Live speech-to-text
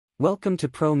Welcome to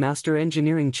Promaster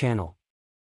Engineering channel.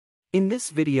 In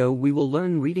this video we will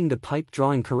learn reading the pipe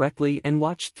drawing correctly and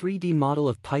watch 3D model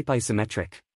of pipe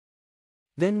isometric.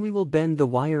 Then we will bend the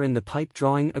wire in the pipe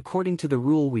drawing according to the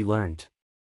rule we learned.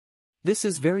 This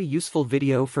is very useful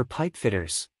video for pipe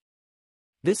fitters.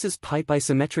 This is pipe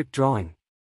isometric drawing.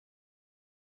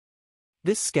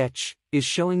 This sketch is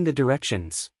showing the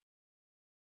directions.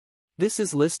 This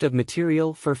is list of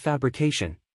material for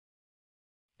fabrication.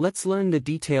 Let's learn the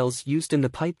details used in the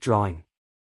pipe drawing.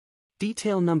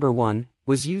 Detail number 1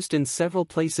 was used in several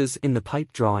places in the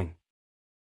pipe drawing.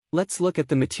 Let's look at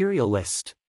the material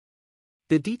list.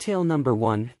 The detail number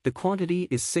 1, the quantity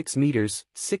is 6 meters,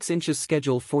 6 inches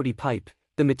schedule 40 pipe,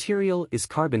 the material is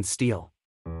carbon steel.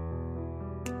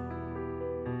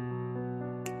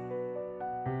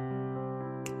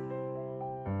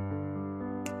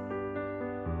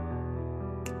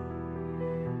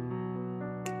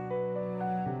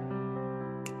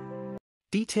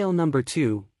 Detail number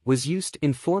 2 was used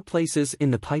in 4 places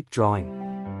in the pipe drawing.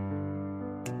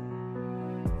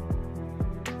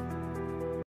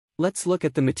 Let's look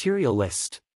at the material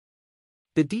list.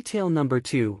 The detail number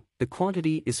 2, the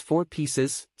quantity is 4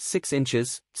 pieces, 6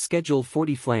 inches, schedule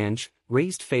 40 flange,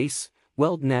 raised face,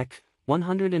 weld neck,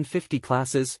 150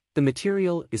 classes, the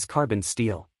material is carbon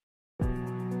steel.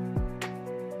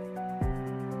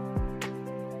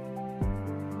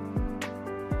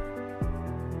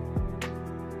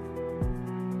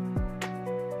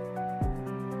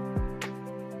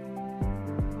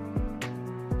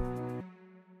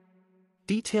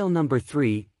 Detail number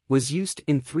 3 was used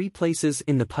in 3 places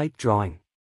in the pipe drawing.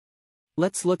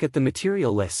 Let's look at the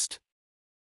material list.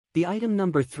 The item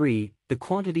number 3, the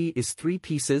quantity is 3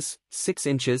 pieces, 6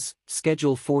 inches,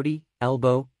 schedule 40,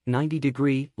 elbow, 90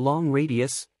 degree, long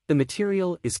radius, the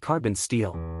material is carbon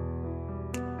steel.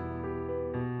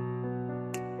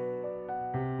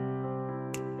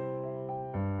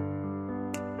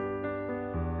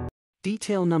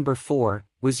 Detail number 4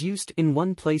 was used in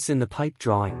 1 place in the pipe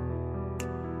drawing.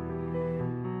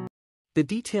 The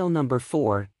detail number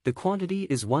 4, the quantity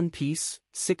is 1 piece,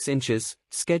 6 inches,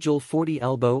 schedule 40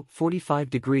 elbow, 45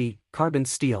 degree, carbon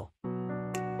steel.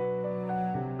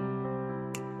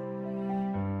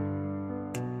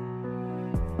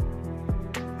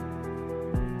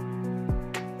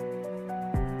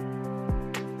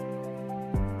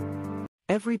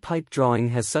 Every pipe drawing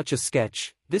has such a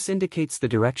sketch, this indicates the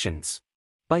directions.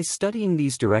 By studying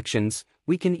these directions,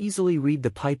 we can easily read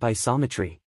the pipe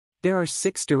isometry. There are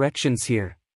 6 directions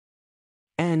here.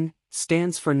 N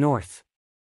stands for north.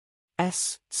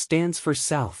 S stands for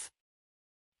south.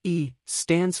 E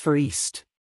stands for east.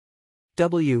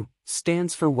 W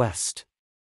stands for west.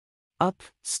 Up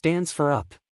stands for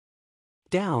up.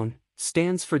 Down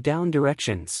stands for down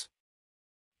directions.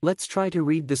 Let's try to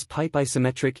read this pipe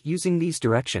isometric using these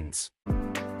directions.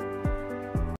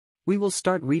 We will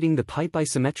start reading the pipe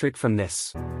isometric from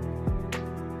this.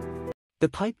 The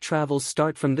pipe travels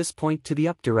start from this point to the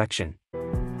up direction.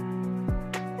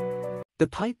 The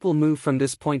pipe will move from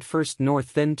this point first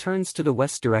north then turns to the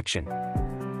west direction.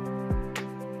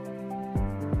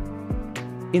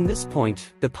 In this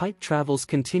point, the pipe travels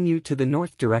continue to the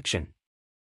north direction.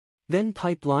 Then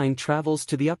pipeline travels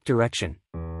to the up direction.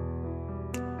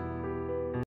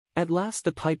 At last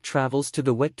the pipe travels to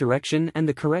the wet direction and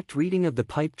the correct reading of the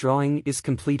pipe drawing is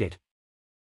completed.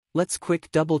 Let's quick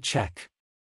double check.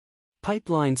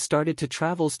 Pipeline started to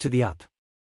travels to the up.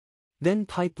 Then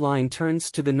pipeline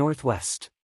turns to the northwest.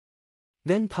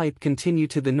 Then pipe continue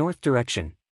to the north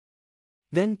direction.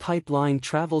 Then pipeline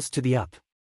travels to the up.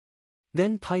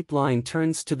 Then pipeline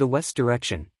turns to the west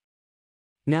direction.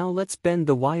 Now let's bend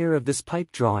the wire of this pipe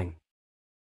drawing.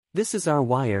 This is our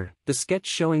wire, the sketch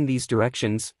showing these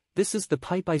directions, this is the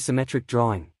pipe isometric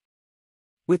drawing.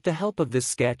 With the help of this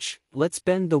sketch, let's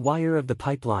bend the wire of the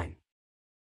pipeline.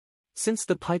 Since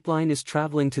the pipeline is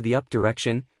traveling to the up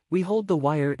direction, we hold the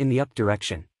wire in the up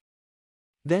direction.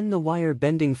 Then the wire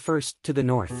bending first to the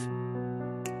north.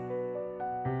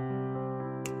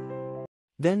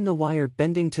 Then the wire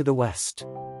bending to the west.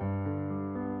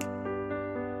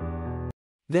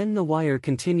 Then the wire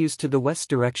continues to the west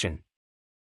direction.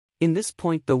 In this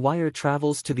point the wire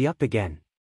travels to the up again.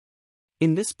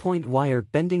 In this point wire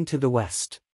bending to the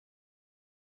west.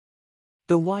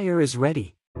 The wire is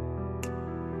ready.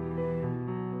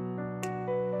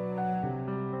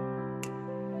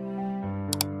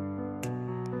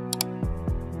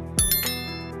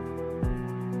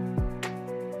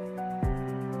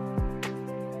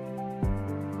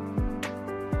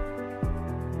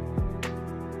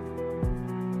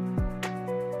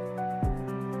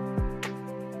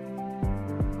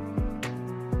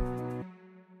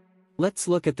 Let's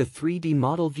look at the 3D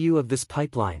model view of this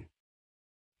pipeline.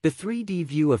 The 3D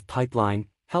view of pipeline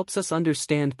helps us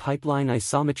understand pipeline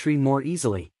isometry more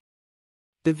easily.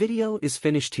 The video is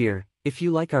finished here. If you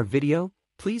like our video,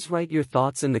 please write your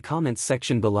thoughts in the comments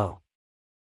section below.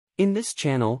 In this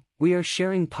channel, we are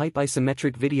sharing pipe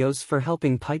isometric videos for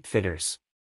helping pipe fitters.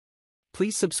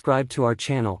 Please subscribe to our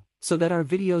channel, so that our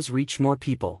videos reach more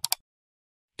people.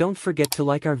 Don't forget to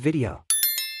like our video.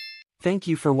 Thank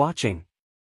you for watching.